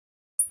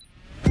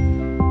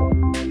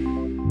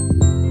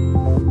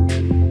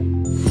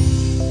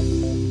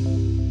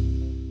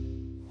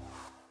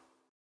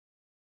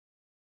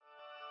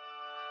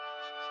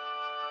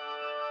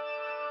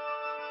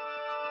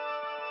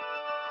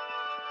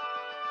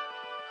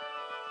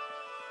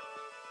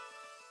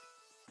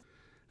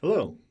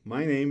Hello,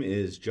 my name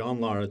is John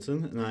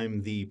Lauritsen, and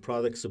I'm the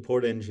Product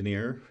Support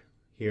Engineer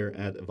here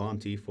at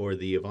Ivanti for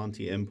the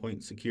Ivanti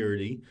Endpoint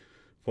Security,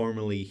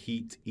 formerly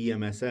HEAT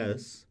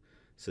EMSS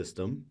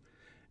system.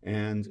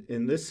 And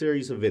in this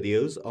series of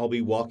videos, I'll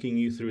be walking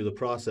you through the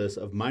process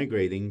of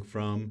migrating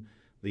from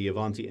the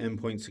Ivanti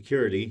Endpoint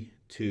Security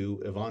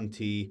to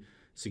Ivanti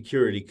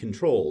Security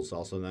Controls,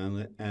 also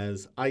known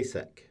as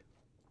ISeC.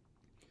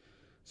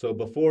 So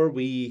before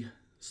we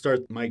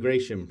start the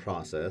migration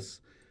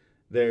process,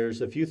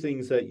 there's a few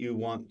things that you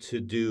want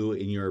to do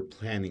in your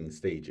planning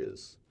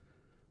stages.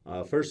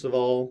 First of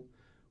all,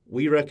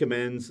 we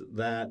recommend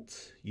that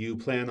you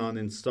plan on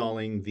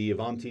installing the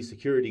Ivanti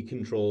Security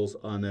Controls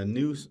on a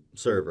new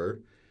server.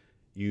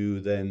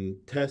 You then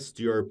test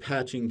your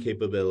patching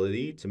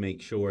capability to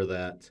make sure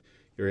that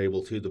you're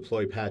able to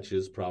deploy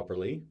patches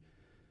properly.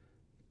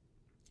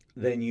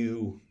 Then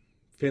you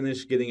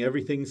finish getting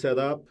everything set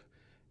up,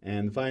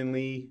 and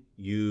finally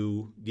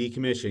you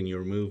decommission. You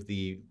remove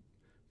the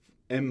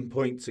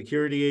endpoint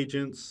security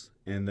agents,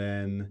 and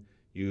then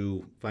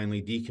you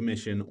finally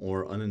decommission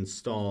or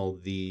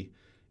uninstall the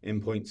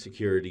endpoint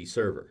security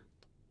server.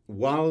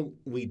 While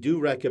we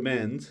do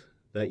recommend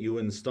that you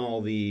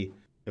install the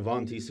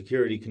Ivanti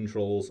Security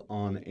Controls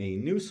on a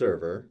new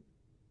server,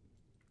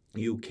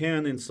 you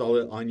can install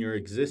it on your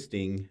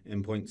existing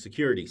endpoint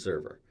security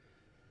server.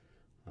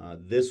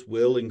 This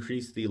will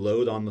increase the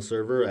load on the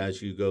server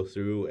as you go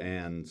through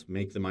and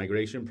make the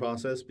migration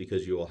process,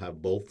 because you will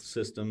have both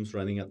systems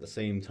running at the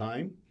same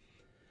time.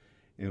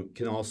 It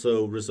can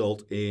also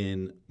result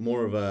in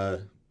more of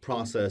a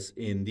process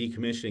in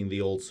decommissioning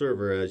the old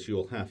server, as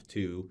you'll have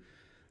to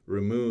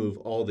remove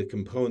all the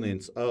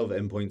components of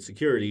endpoint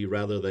security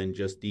rather than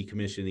just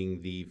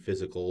decommissioning the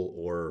physical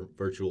or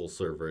virtual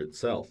server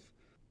itself.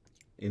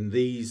 In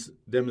these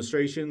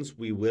demonstrations,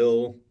 we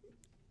will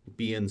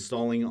be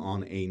installing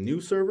on a new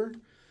server.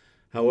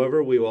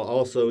 However, we will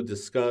also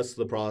discuss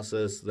the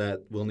process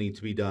that will need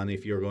to be done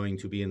if you're going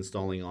to be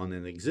installing on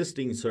an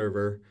existing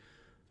server,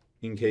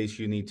 in case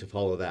you need to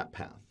follow that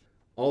path.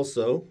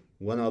 Also,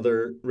 one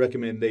other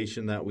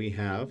recommendation that we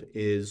have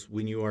is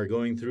when you are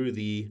going through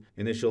the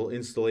initial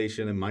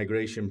installation and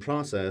migration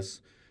process,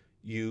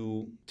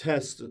 you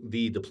test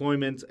the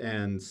deployment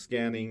and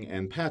scanning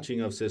and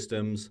patching of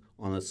systems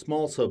on a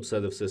small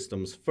subset of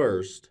systems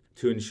first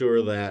to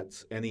ensure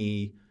that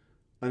any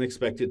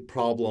unexpected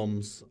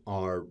problems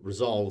are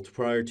resolved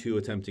prior to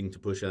attempting to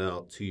push it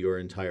out to your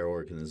entire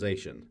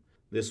organization.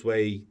 This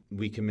way,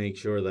 we can make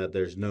sure that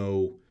there's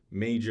no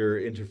major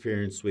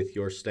interference with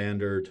your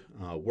standard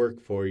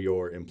work for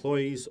your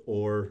employees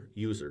or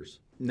users.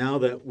 Now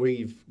that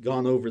we've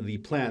gone over the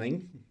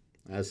planning,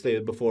 as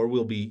stated before,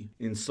 we'll be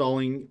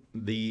installing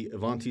the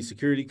Ivanti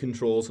Security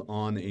Controls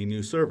on a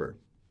new server.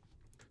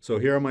 So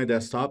here on my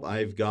desktop,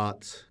 I've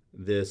got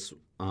this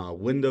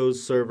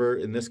Windows server.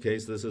 In this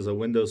case, this is a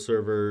Windows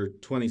Server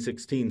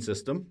 2016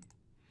 system.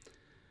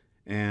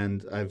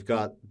 And I've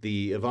got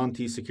the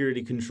Ivanti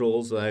Security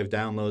Controls that I've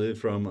downloaded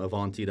from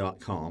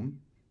Ivanti.com.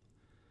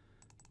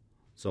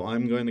 So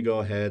I'm going to go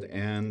ahead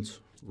and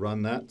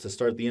run that to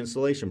start the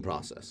installation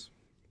process.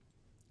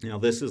 Now,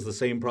 this is the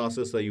same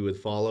process that you would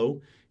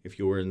follow if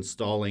you were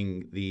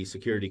installing the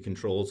security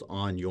controls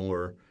on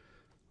your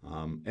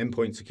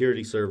endpoint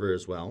security server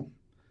as well.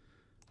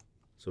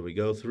 So we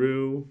go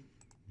through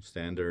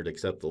standard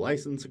accept the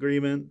license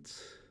agreement.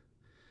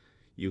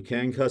 You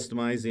can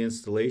customize the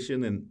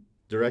installation and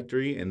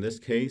directory. In this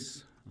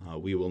case,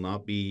 we will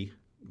not be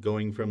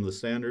going from the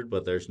standard,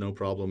 but there's no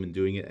problem in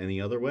doing it any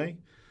other way.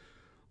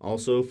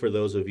 Also, for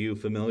those of you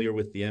familiar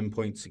with the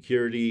endpoint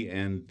security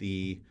and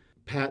the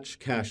patch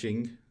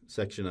caching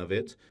section of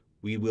it,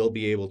 we will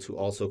be able to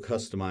also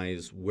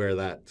customize where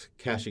that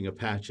caching of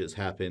patches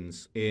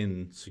happens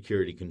in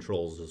security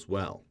controls as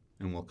well,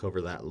 and we'll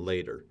cover that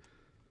later.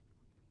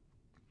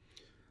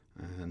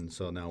 And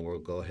so now we'll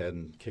go ahead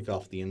and kick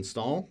off the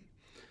install.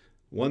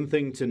 One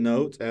thing to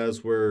note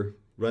as we're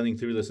running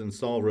through this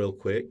install real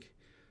quick,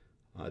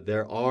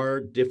 there are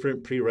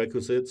different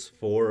prerequisites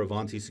for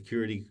Ivanti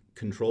Security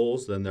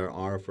Controls than there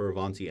are for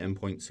Ivanti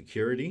Endpoint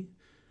Security.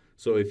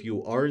 So if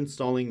you are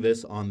installing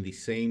this on the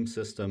same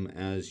system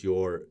as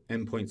your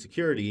endpoint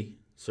security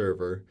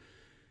server,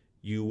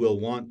 you will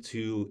want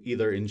to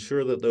either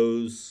ensure that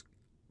those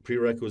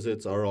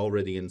prerequisites are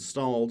already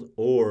installed,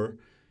 or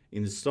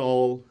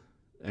install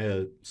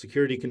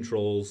security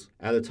controls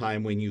at a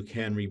time when you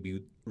can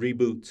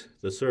reboot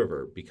the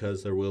server,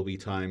 because there will be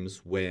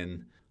times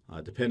when,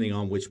 depending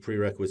on which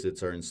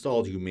prerequisites are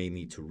installed, you may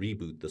need to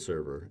reboot the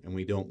server, and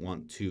we don't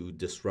want to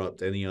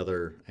disrupt any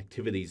other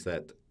activities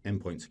that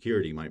endpoint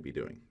security might be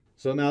doing.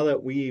 So now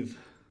that we've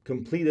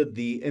completed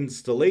the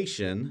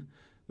installation,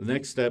 the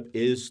next step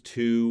is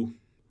to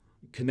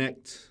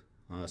connect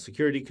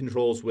security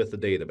controls with the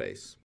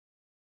database.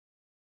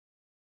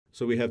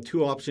 So we have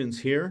two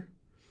options here.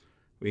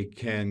 We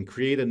can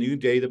create a new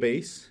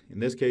database. In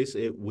this case,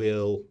 it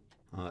will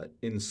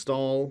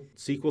install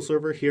SQL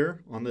Server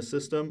here on the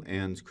system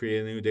and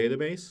create a new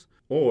database.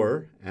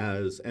 Or,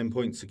 as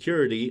Endpoint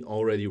Security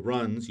already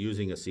runs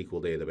using a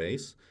SQL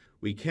database,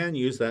 we can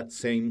use that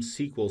same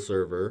SQL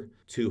server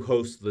to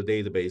host the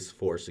database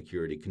for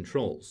security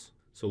controls.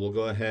 So we'll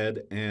go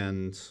ahead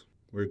and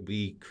we'll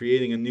be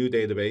creating a new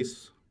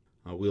database.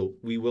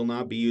 We will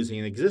not be using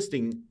an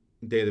existing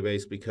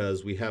database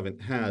because we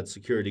haven't had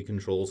security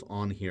controls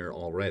on here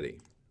already.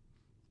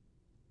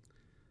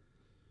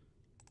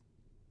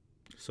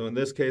 So in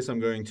this case, I'm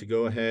going to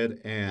go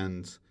ahead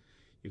and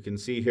you can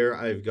see here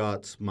I've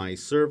got my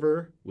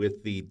server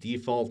with the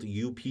default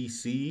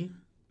UPC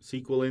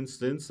SQL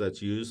instance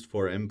that's used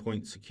for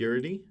endpoint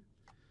security.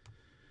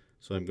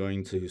 So I'm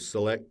going to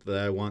select that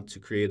I want to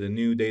create a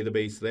new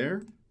database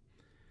there.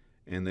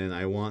 And then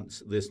I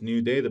want this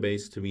new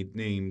database to be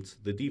named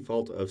the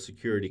default of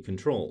security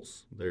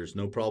controls. There's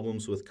no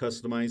problems with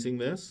customizing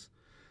this.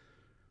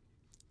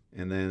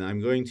 And then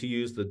I'm going to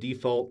use the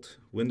default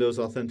Windows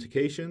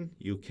authentication.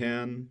 You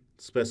can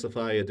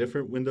specify a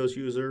different Windows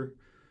user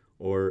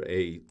or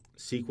a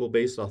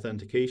SQL-based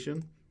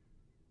authentication.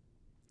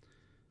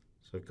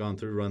 So I've gone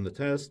through, run the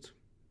test.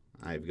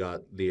 I've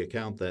got the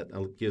account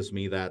that gives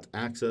me that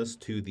access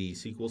to the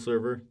SQL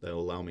server that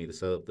will allow me to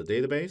set up the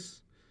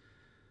database.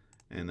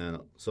 And then,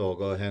 so I'll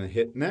go ahead and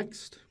hit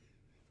next.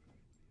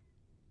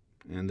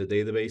 And the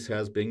database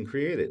has been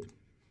created.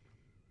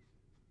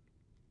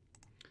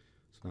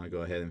 So now I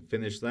go ahead and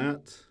finish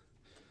that.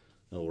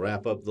 I'll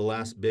wrap up the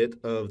last bit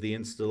of the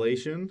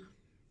installation.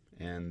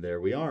 And there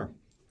we are.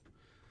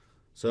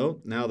 So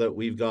now that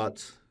we've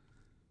got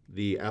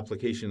the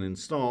application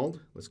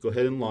installed, let's go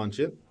ahead and launch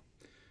it.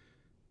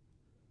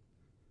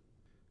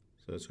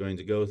 So it's going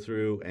to go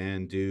through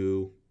and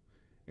do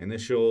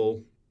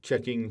initial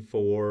checking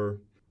for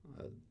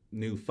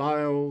new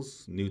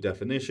files, new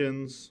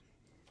definitions.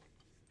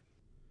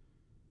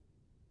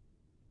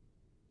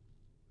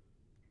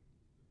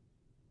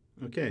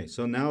 Okay,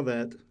 so now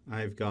that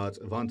I've got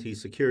Ivanti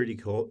Security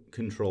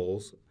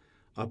Controls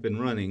up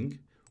and running,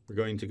 we're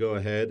going to go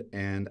ahead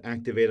and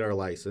activate our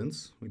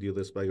license. We do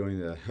this by going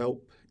to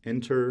help,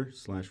 enter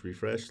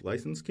 /refresh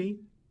license key.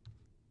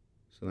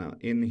 So now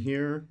in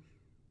here,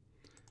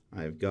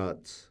 I've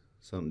got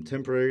some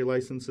temporary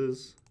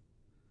licenses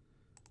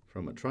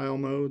from a trial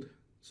mode.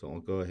 So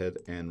I'll go ahead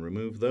and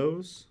remove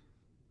those.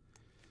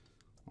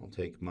 I'll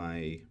take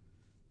my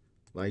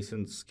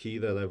license key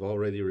that I've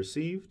already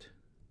received.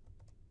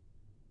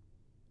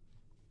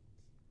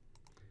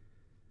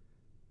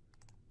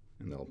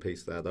 And I'll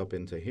paste that up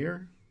into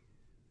here.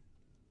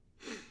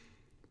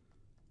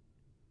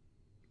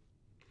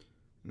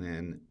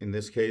 And in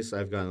this case,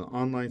 I've got an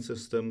online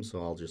system, so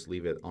I'll just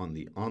leave it on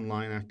the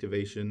online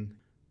activation.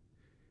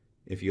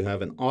 If you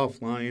have an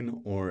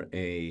offline or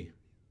a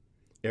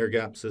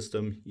air-gap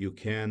system, you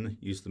can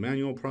use the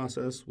manual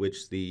process,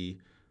 which the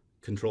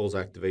controls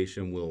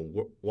activation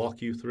will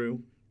walk you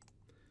through.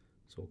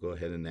 So we'll go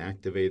ahead and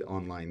activate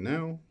online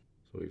now.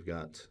 So we've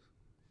got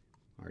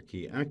our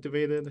key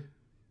activated.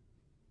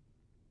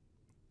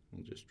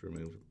 We'll just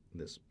remove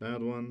this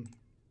bad one.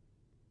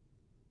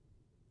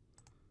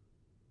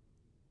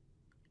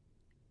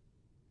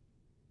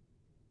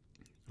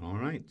 All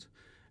right,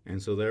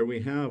 and so there we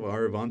have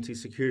our Ivanti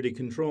Security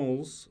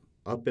Controls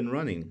up and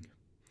running.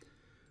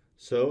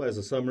 So as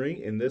a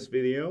summary, in this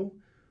video,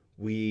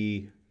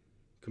 we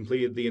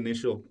completed the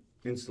initial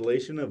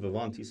installation of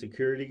Ivanti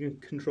Security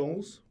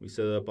Controls. We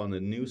set it up on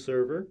a new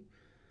server,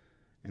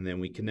 and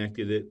then we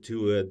connected it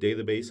to a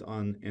database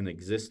on an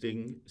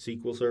existing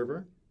SQL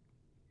server.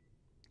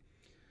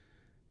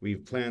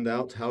 We've planned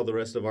out how the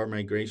rest of our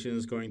migration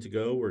is going to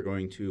go. We're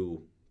going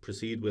to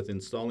proceed with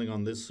installing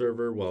on this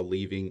server while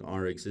leaving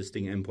our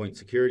existing endpoint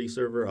security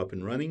server up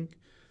and running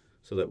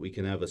so that we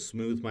can have a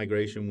smooth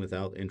migration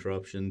without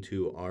interruption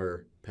to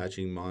our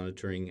patching,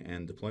 monitoring,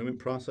 and deployment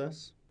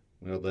process.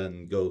 We'll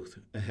then go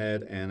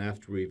ahead and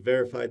after we've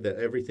verified that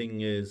everything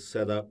is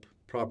set up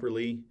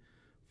properly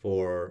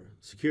for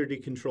security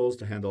controls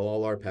to handle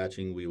all our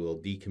patching, we will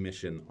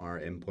decommission our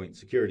endpoint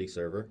security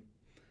server.